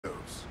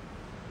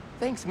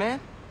Thanks, man.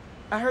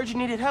 I heard you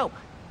needed help.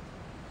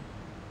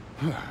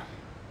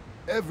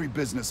 Every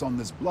business on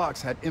this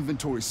block's had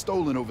inventory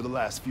stolen over the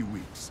last few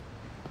weeks.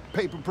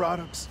 Paper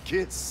products,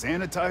 kits,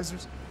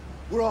 sanitizers.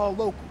 We're all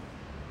local.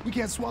 We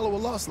can't swallow a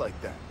loss like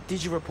that.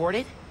 Did you report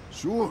it?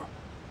 Sure,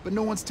 but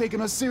no one's taking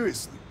us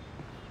seriously.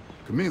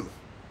 Camila,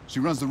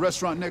 she runs the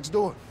restaurant next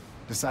door.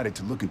 Decided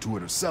to look into it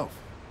herself.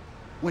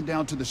 Went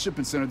down to the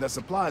shipping center that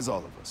supplies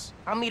all of us.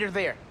 I'll meet her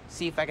there.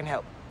 See if I can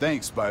help.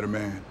 Thanks,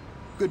 Spider-Man.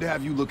 Good to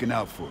have you looking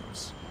out for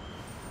us.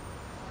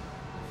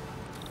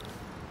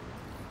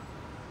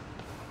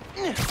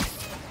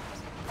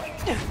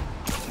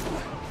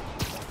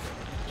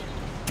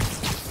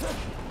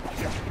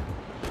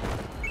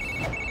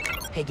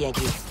 Hey,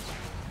 Yankee.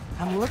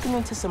 I'm looking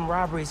into some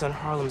robberies on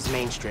Harlem's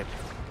main strip.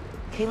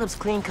 Caleb's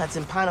Clean Cuts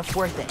in Pana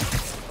Fuerte.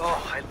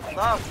 Oh, I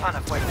love Pana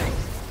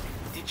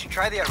Fuerte. Did you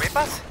try the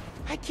arepas?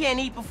 I can't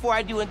eat before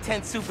I do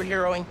intense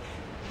superheroing.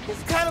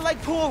 It's kind of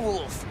like pool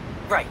rules.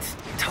 Right,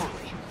 totally.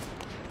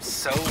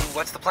 So,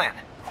 what's the plan?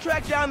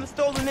 Track down the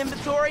stolen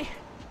inventory,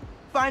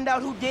 find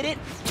out who did it,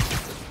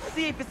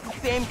 see if it's the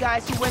same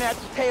guys who went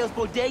after Teo's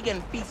bodega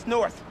in Feast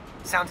North.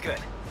 Sounds good.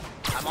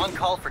 I'm on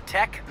call for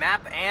tech,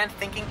 map, and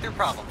thinking through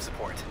problem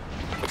support.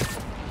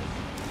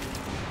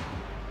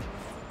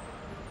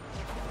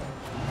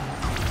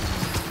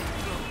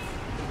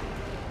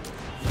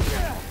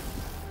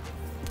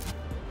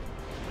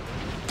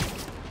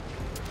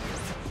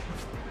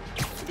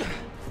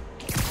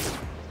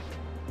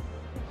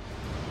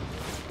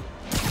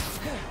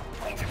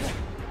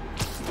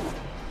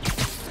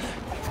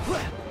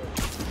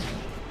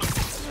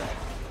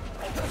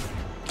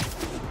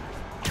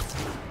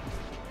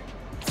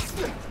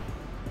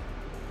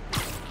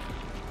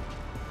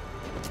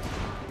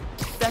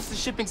 That's the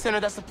shipping center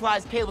that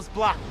supplies Caleb's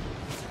block.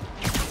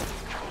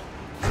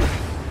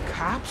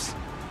 Cops?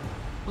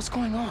 What's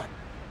going on?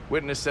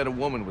 Witness said a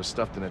woman was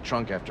stuffed in a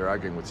trunk after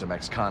arguing with some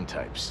ex-con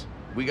types.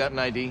 We got an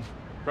ID?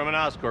 From an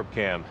Oscorp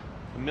cam.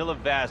 Camila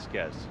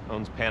Vasquez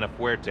owns Pana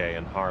Fuerte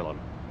in Harlem.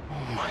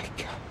 Oh my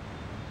god.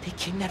 They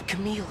kidnapped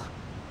Camila.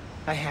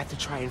 I had to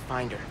try and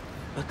find her,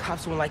 but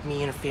cops won't like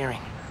me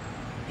interfering.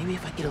 Maybe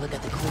if I get a look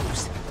at the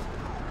clues.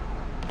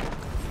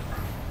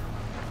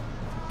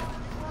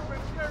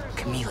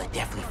 Camila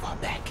definitely fought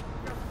back.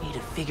 Need to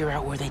figure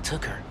out where they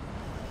took her.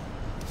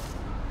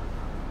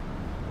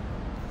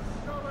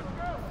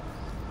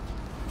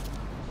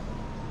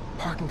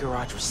 Parking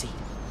garage receipt.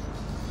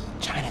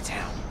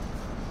 Chinatown.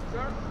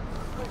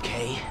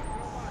 Okay.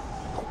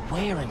 But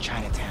where in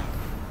Chinatown?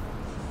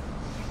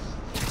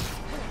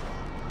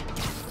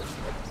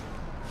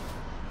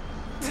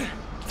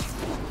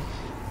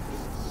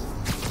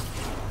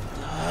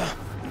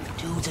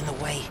 Dude's in the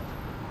way.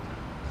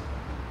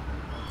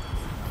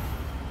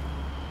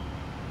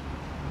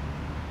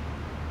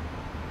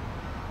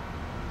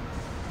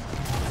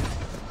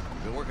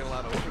 Been working a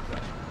lot of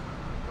overtime.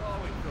 We're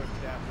always short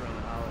staffed around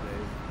the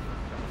holidays.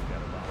 Someone's got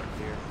to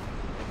volunteer.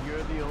 And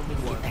you're the only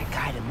Get one. that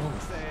guy to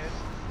move. Saying,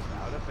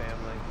 without a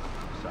family.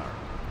 Sorry.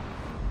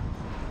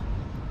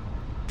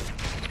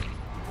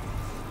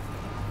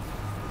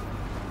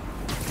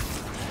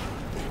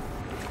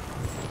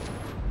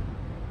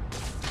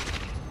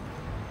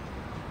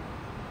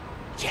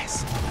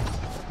 Yes.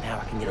 Now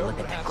I can get a look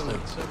at that clue.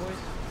 Subways?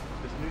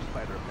 This new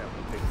spider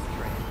apparently takes the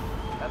train.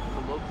 That's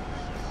the local.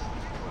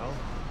 Well,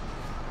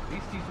 at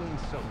least he's doing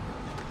something.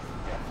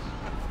 Yes.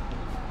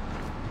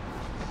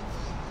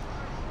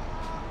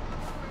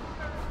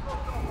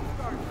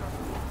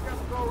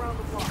 Go around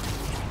the block.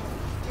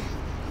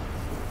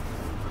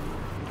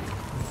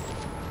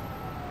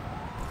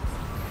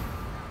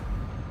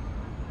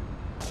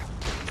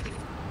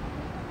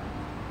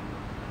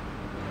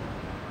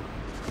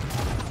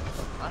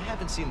 I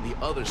haven't seen the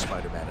other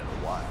Spider-Man in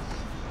a while.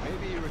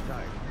 Maybe he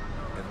retired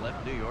and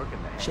left New York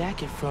in the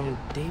Jacket from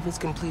David's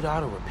Complete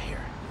Auto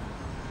Repair.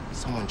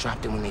 Someone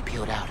dropped it when they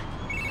peeled out.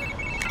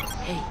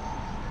 Hey,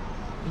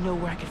 you know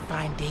where I could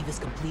find David's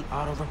Complete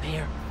Auto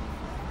Repair?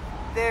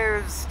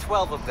 There's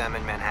 12 of them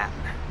in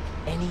Manhattan.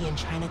 Any in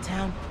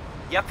Chinatown?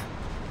 Yep.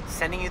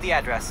 Sending you the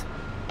address.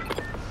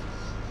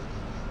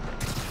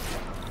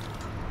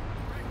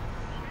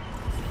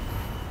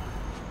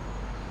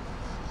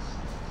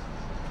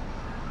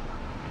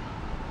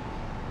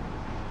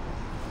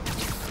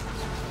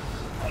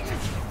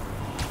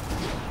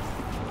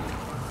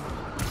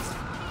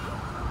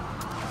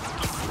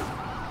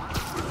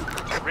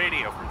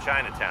 radio from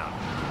Chinatown.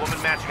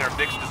 Woman matching our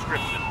Vic's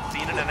description.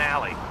 Seen in an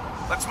alley.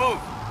 Let's move!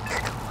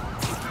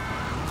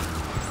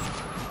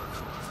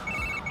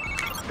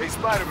 Hey,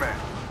 Spider-Man.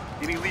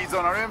 Any leads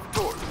on our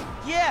inventory?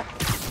 Yeah!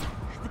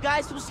 The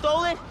guys who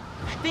stole it,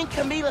 I think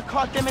Camila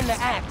caught them in the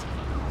act.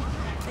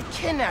 They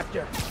kidnapped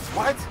her.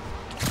 What?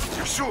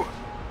 You're sure?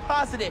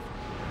 Positive.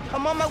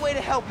 I'm on my way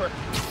to help her.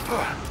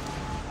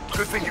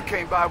 Good thing you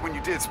came by when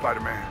you did,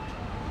 Spider-Man.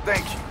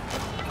 Thank you.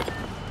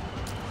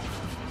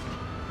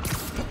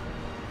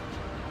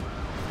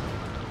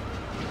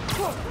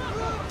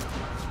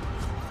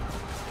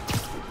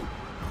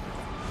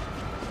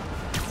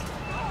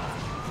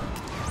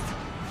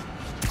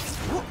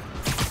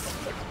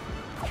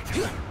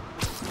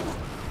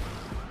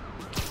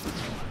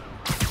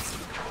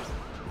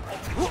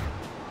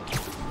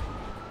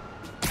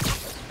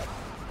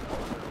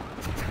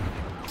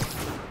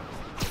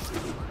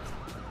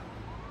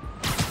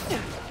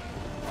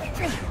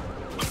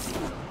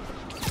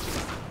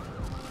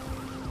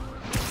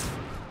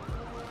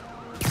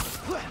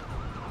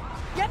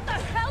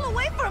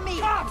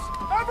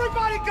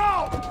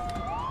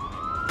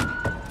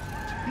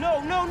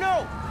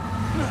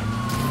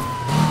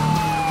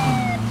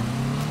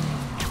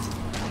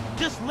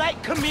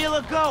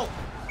 Camila, go!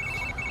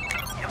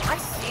 Am I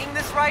seeing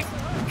this right?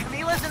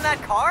 Camila's in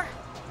that car?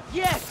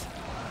 Yes!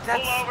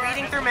 That's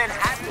speeding through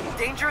Manhattan,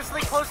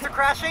 dangerously close to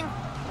crashing?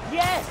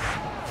 Yes!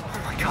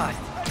 Oh my god.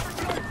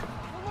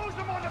 We'll lose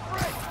them on the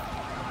bridge!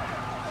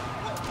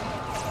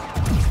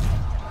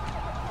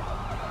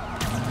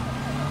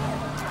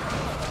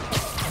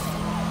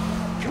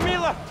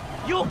 Camila,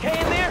 you okay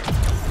in there?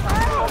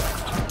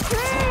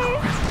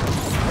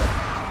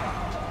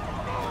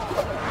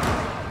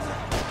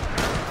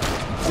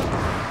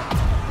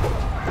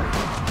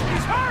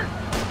 He's hurt!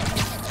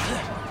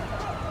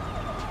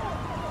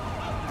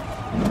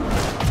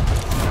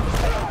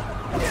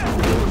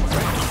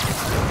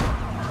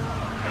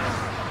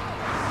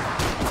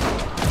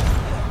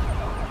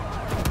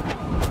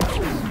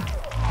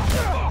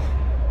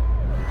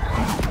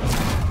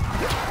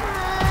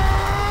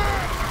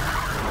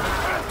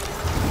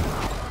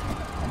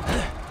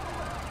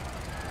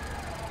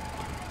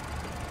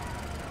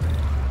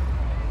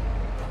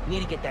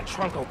 Need to get that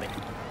trunk open.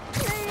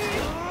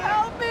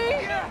 Help me!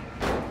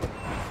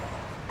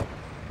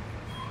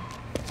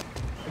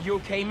 Are you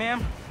okay,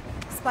 ma'am?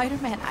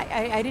 Spider-Man,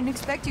 I didn't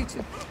expect you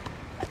to.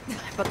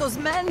 But those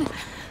men,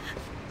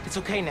 It's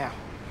okay now.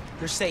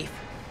 You're safe.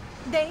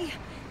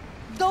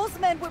 those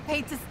men were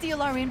paid to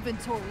steal our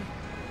inventory.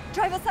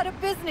 Drive us out of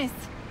business.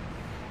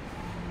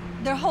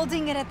 They're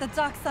holding it at the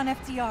docks on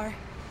FDR,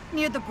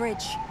 near the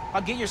bridge.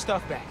 I'll get your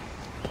stuff back.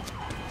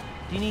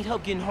 Do you need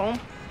help getting home?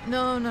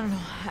 No.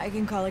 I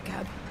can call a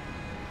cab.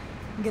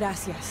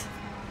 Gracias.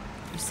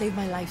 You saved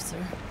my life,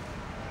 sir.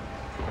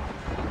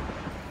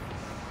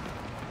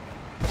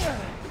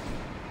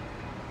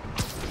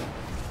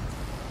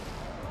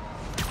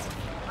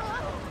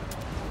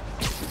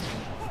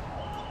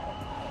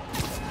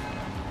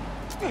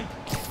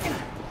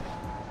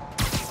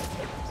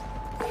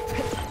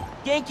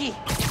 Yankee!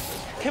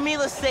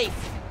 Camila's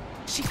safe.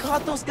 She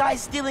caught those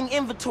guys stealing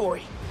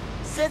inventory.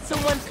 Said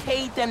someone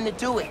paid them to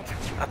do it.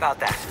 About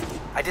that,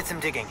 I did some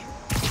digging.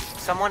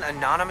 Someone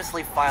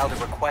anonymously filed a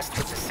request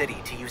with the city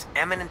to use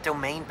eminent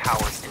domain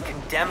powers and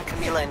condemn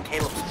Camila and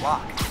Caleb's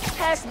block.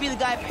 Has to be the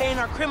guy paying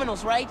our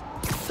criminals, right?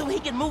 So he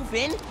can move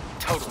in?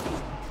 Totally.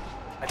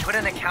 I put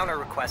in a counter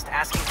request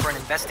asking for an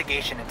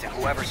investigation into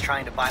whoever's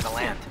trying to buy the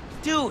land.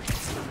 Dude,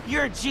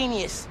 you're a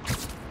genius.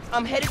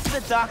 I'm headed to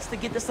the docks to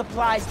get the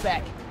supplies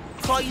back.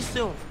 Call you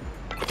soon.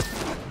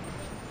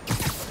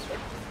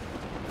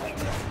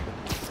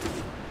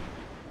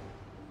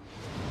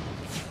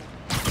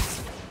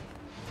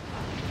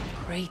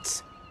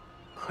 Crates.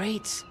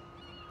 Crates.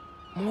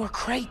 More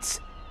crates.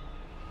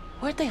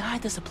 Where'd they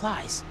hide the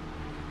supplies?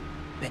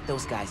 Bet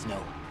those guys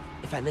know.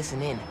 If I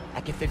listen in, I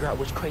can figure out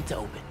which crate to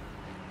open.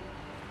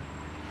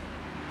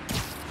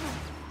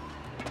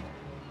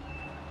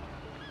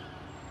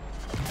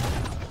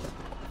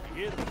 You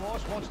hear the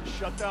boss wants to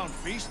shut down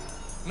Feast?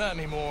 Not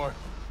anymore.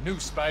 New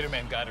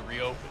Spider-Man got to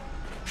reopen.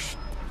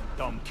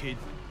 Dumb kid.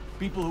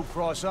 People who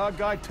cross our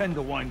guy tend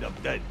to wind up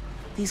dead.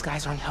 These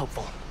guys aren't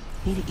helpful.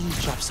 Need to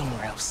eavesdrop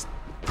somewhere else.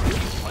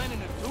 Planning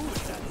to do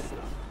with that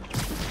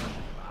stuff?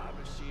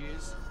 Barber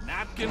shears?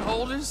 Napkin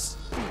holders?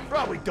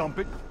 Probably dump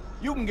it.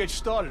 You can get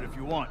started if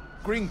you want.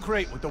 Green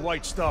crate with the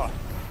white star.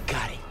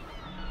 Got it.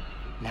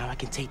 Now I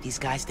can take these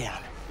guys down.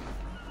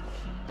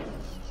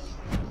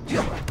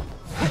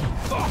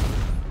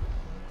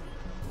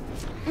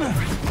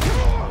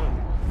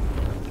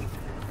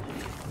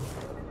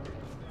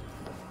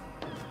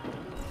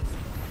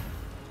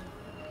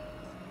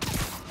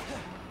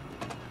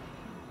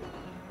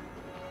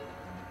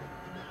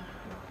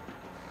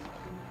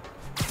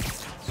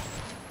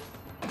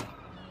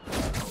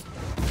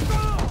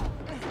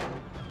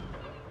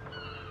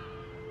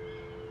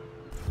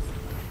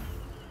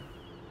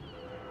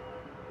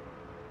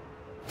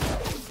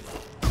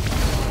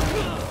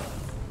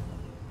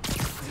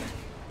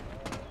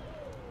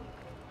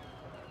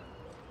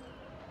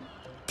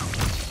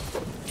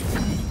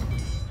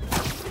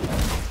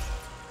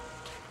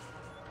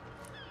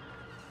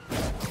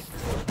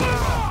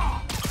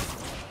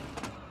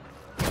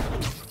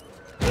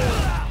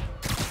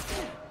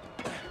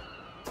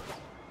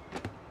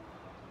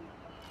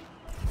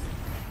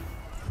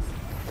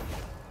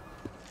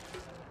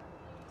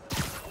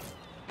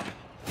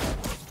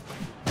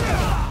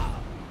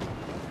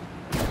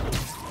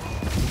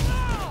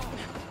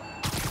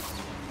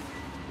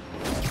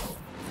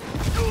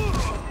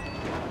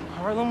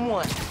 Harlem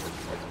 1.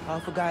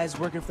 Alpha guys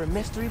working for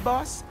Mystery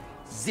Boss?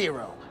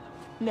 0.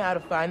 Now to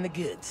find the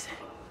goods.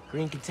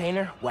 Green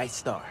container, white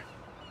star.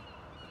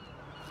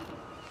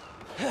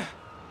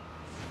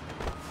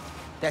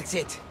 That's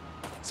it.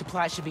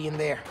 Supplies should be in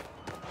there.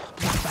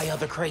 Blocked by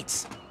other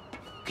crates.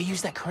 Could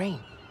use that crane.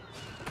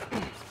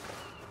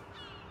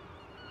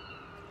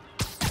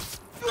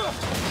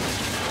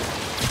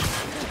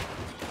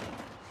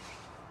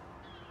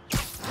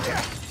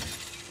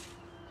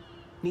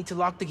 Need to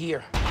lock the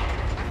gear.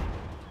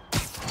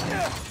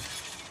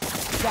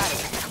 Got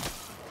it.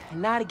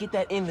 Now to get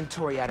that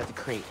inventory out of the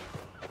crate.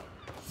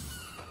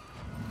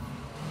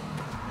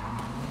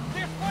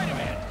 There's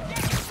Spider-Man!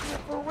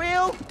 For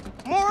real?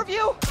 More of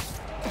you?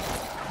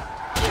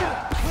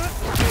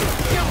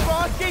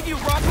 boss gave you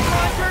rocket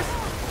launchers?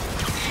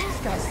 This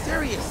guy's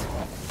serious.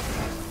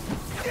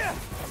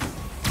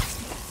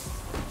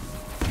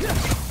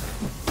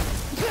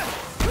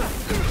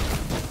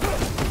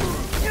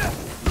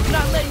 I'm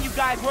not letting you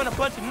guys run a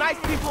bunch of nice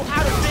people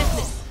out of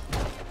business.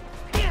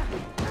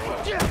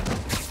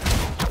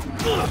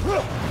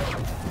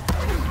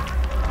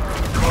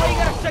 Oh, you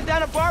gotta shut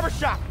down a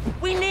barbershop.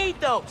 We need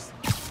those.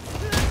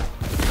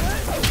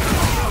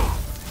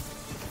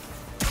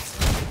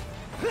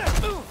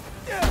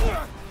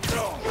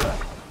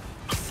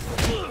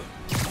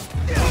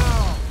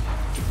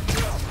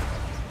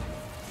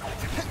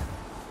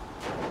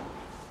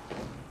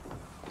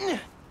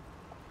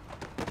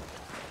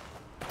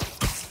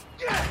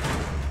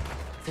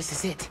 This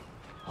is it.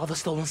 All the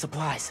stolen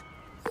supplies.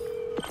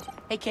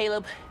 Hey,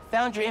 Caleb.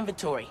 Found your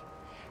inventory.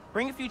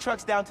 Bring a few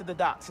trucks down to the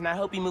docks, and I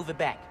hope you move it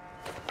back.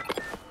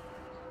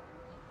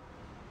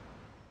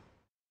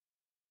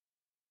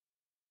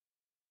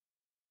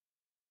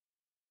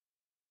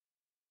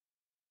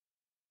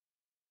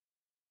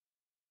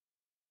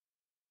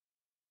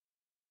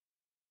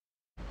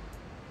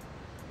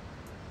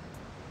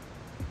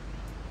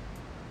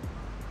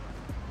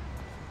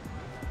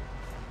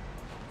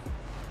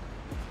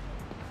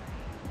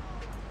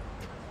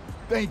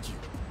 Thank you.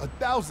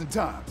 1,000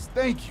 times.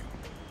 Thank you.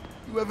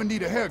 You ever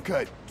need a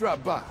haircut,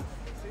 drop by.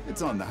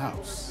 It's on the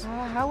house.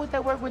 How would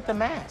that work with the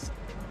mask?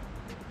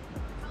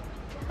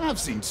 I've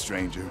seen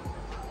stranger.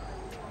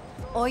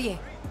 Oye,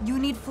 you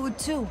need food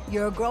too.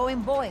 You're a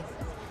growing boy.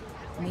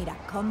 Mira,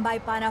 come by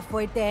Pana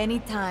Fuerte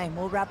anytime.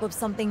 We'll wrap up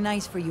something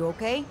nice for you,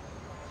 okay?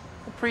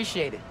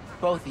 Appreciate it,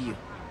 both of you.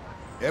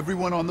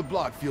 Everyone on the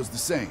block feels the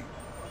same.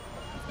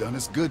 You've done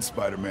us good,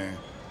 Spider-Man.